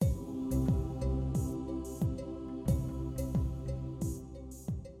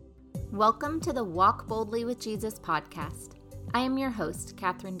Welcome to the Walk Boldly with Jesus podcast. I am your host,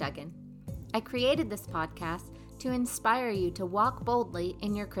 Katherine Duggan. I created this podcast to inspire you to walk boldly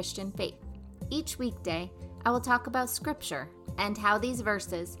in your Christian faith. Each weekday, I will talk about Scripture and how these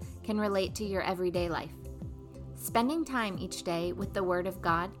verses can relate to your everyday life. Spending time each day with the Word of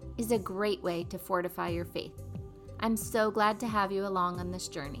God is a great way to fortify your faith. I'm so glad to have you along on this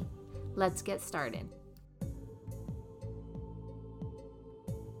journey. Let's get started.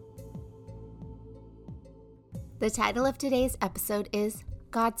 The title of today's episode is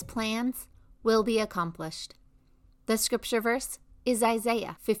God's Plans Will Be Accomplished. The scripture verse is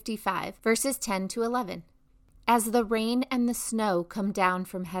Isaiah 55, verses 10 to 11. As the rain and the snow come down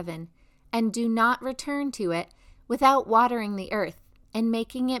from heaven, and do not return to it without watering the earth and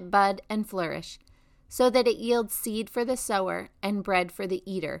making it bud and flourish, so that it yields seed for the sower and bread for the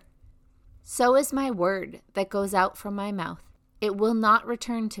eater. So is my word that goes out from my mouth. It will not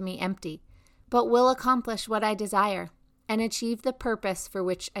return to me empty, but will accomplish what I desire and achieve the purpose for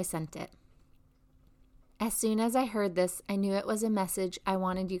which I sent it. As soon as I heard this, I knew it was a message I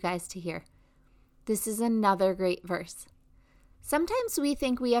wanted you guys to hear. This is another great verse. Sometimes we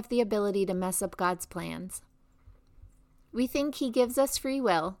think we have the ability to mess up God's plans. We think He gives us free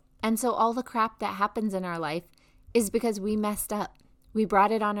will, and so all the crap that happens in our life is because we messed up. We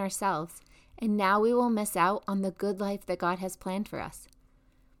brought it on ourselves, and now we will miss out on the good life that God has planned for us.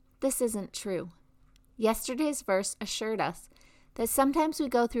 This isn't true. Yesterday's verse assured us that sometimes we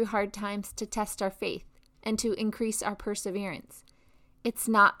go through hard times to test our faith and to increase our perseverance. It's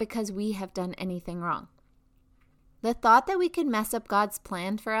not because we have done anything wrong. The thought that we could mess up God's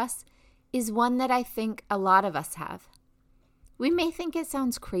plan for us is one that I think a lot of us have. We may think it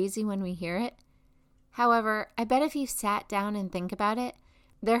sounds crazy when we hear it. However, I bet if you sat down and think about it,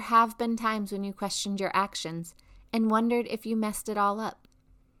 there have been times when you questioned your actions and wondered if you messed it all up.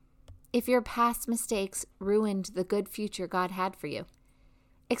 If your past mistakes ruined the good future God had for you,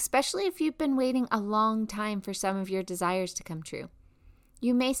 especially if you've been waiting a long time for some of your desires to come true.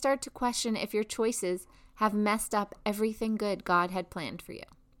 You may start to question if your choices have messed up everything good God had planned for you.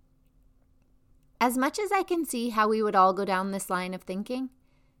 As much as I can see how we would all go down this line of thinking,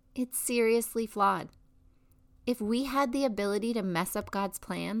 it's seriously flawed. If we had the ability to mess up God's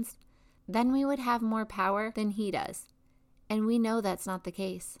plans, then we would have more power than He does. And we know that's not the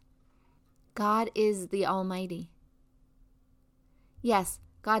case. God is the Almighty. Yes,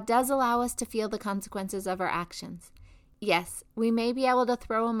 God does allow us to feel the consequences of our actions. Yes, we may be able to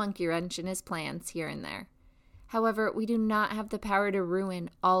throw a monkey wrench in His plans here and there. However, we do not have the power to ruin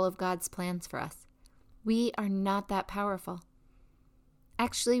all of God's plans for us. We are not that powerful.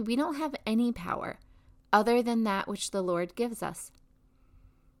 Actually, we don't have any power other than that which the Lord gives us.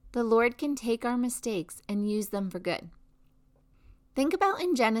 The Lord can take our mistakes and use them for good. Think about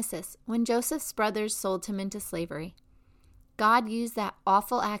in Genesis when Joseph's brothers sold him into slavery. God used that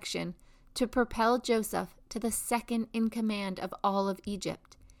awful action to propel Joseph to the second in command of all of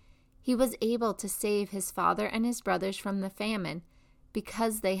Egypt. He was able to save his father and his brothers from the famine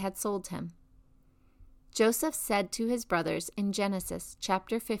because they had sold him. Joseph said to his brothers in Genesis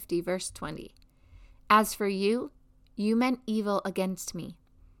chapter 50, verse 20, "As for you, you meant evil against me,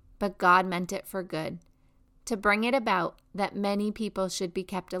 but God meant it for good, to bring it about that many people should be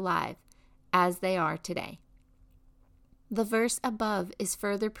kept alive, as they are today." The verse above is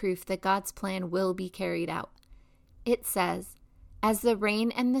further proof that God's plan will be carried out. It says, "As the rain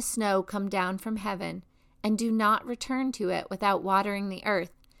and the snow come down from heaven, and do not return to it without watering the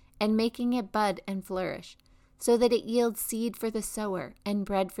earth and making it bud and flourish, so that it yields seed for the sower and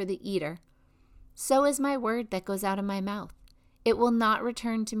bread for the eater. So is my word that goes out of my mouth. It will not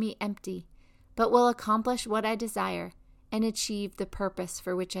return to me empty, but will accomplish what I desire and achieve the purpose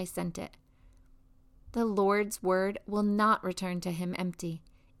for which I sent it." The Lord's word will not return to Him empty.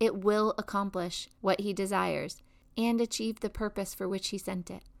 It will accomplish what He desires and achieve the purpose for which He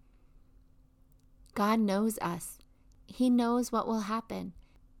sent it. God knows us. He knows what will happen.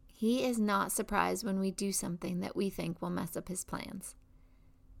 He is not surprised when we do something that we think will mess up His plans.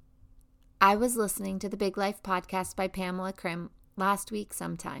 I was listening to the Big Life podcast by Pamela Krim last week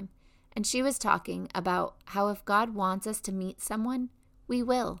sometime, and she was talking about how if God wants us to meet someone, we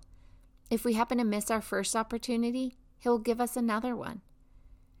will. If we happen to miss our first opportunity, He'll give us another one.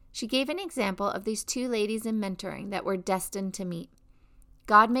 She gave an example of these two ladies in mentoring that were destined to meet.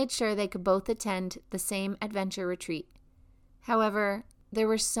 God made sure they could both attend the same adventure retreat. However, there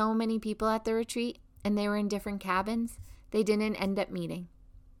were so many people at the retreat, and they were in different cabins, they didn't end up meeting.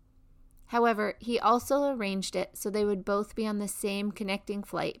 However, He also arranged it so they would both be on the same connecting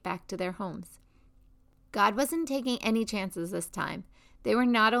flight back to their homes. God wasn't taking any chances this time. They were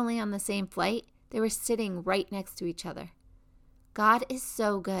not only on the same flight, they were sitting right next to each other. God is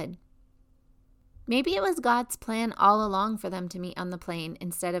so good. Maybe it was God's plan all along for them to meet on the plane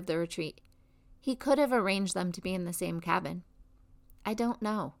instead of the retreat. He could have arranged them to be in the same cabin. I don't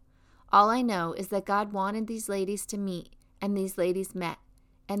know. All I know is that God wanted these ladies to meet, and these ladies met,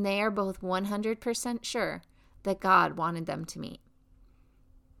 and they are both 100% sure that God wanted them to meet.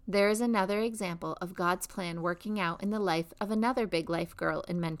 There is another example of God's plan working out in the life of another big life girl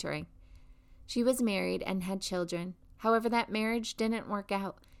in mentoring. She was married and had children. However, that marriage didn't work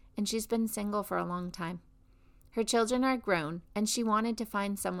out, and she's been single for a long time. Her children are grown, and she wanted to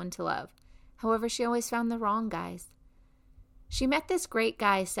find someone to love. However, she always found the wrong guys. She met this great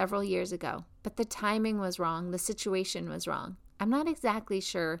guy several years ago, but the timing was wrong, the situation was wrong. I'm not exactly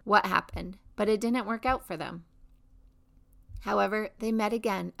sure what happened, but it didn't work out for them. However, they met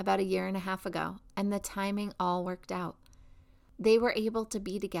again about a year and a half ago, and the timing all worked out. They were able to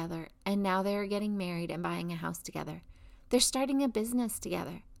be together, and now they are getting married and buying a house together. They're starting a business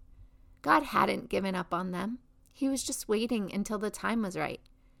together. God hadn't given up on them. He was just waiting until the time was right.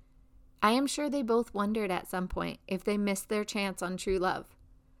 I am sure they both wondered at some point if they missed their chance on true love.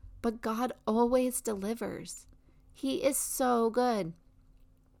 But God always delivers. He is so good.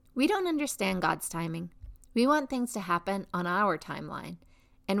 We don't understand God's timing. We want things to happen on our timeline.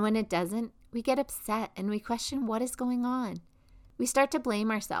 And when it doesn't, we get upset and we question what is going on. We start to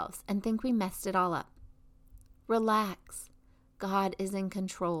blame ourselves and think we messed it all up. Relax. God is in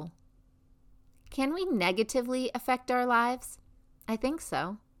control. Can we negatively affect our lives? I think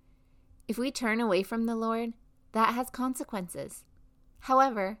so. If we turn away from the Lord, that has consequences.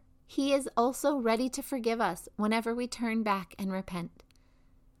 However, He is also ready to forgive us whenever we turn back and repent.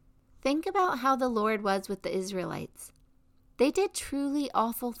 Think about how the Lord was with the Israelites. They did truly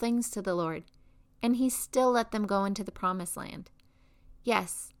awful things to the Lord, and He still let them go into the promised land.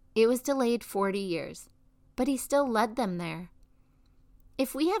 Yes, it was delayed 40 years, but He still led them there.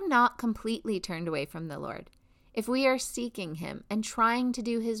 If we have not completely turned away from the Lord, if we are seeking Him and trying to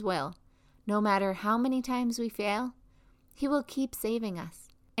do His will, no matter how many times we fail, He will keep saving us,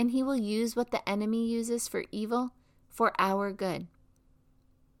 and He will use what the enemy uses for evil for our good.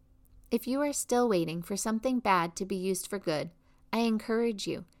 If you are still waiting for something bad to be used for good, I encourage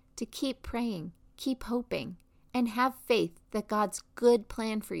you to keep praying, keep hoping, and have faith that God's good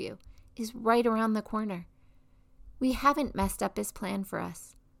plan for you is right around the corner. We haven't messed up His plan for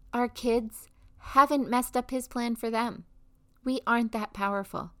us. Our kids haven't messed up His plan for them. We aren't that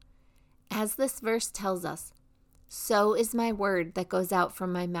powerful. As this verse tells us, so is my word that goes out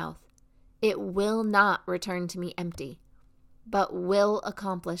from my mouth. It will not return to me empty, but will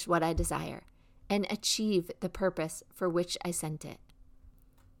accomplish what I desire and achieve the purpose for which I sent it.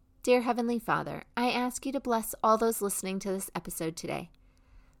 Dear Heavenly Father, I ask you to bless all those listening to this episode today.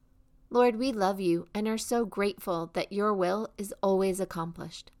 Lord, we love you and are so grateful that your will is always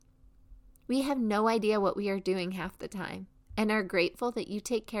accomplished. We have no idea what we are doing half the time and are grateful that you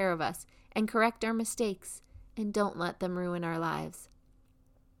take care of us and correct our mistakes and don't let them ruin our lives.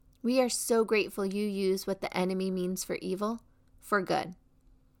 We are so grateful you use what the enemy means for evil for good.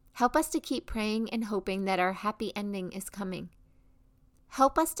 Help us to keep praying and hoping that our happy ending is coming.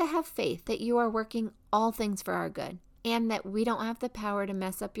 Help us to have faith that you are working all things for our good and that we don't have the power to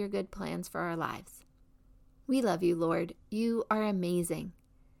mess up your good plans for our lives. We love you, Lord. You are amazing.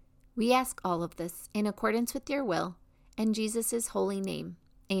 We ask all of this in accordance with your will and Jesus' holy name.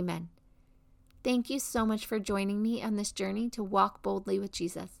 Amen. Thank you so much for joining me on this journey to walk boldly with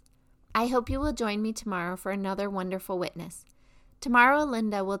Jesus. I hope you will join me tomorrow for another wonderful witness. Tomorrow,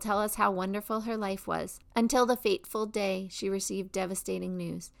 Linda will tell us how wonderful her life was until the fateful day she received devastating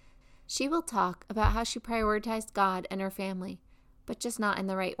news. She will talk about how she prioritized God and her family, but just not in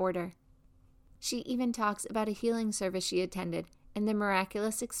the right order. She even talks about a healing service she attended and the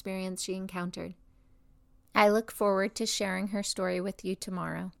miraculous experience she encountered. I look forward to sharing her story with you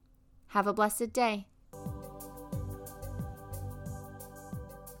tomorrow. Have a blessed day.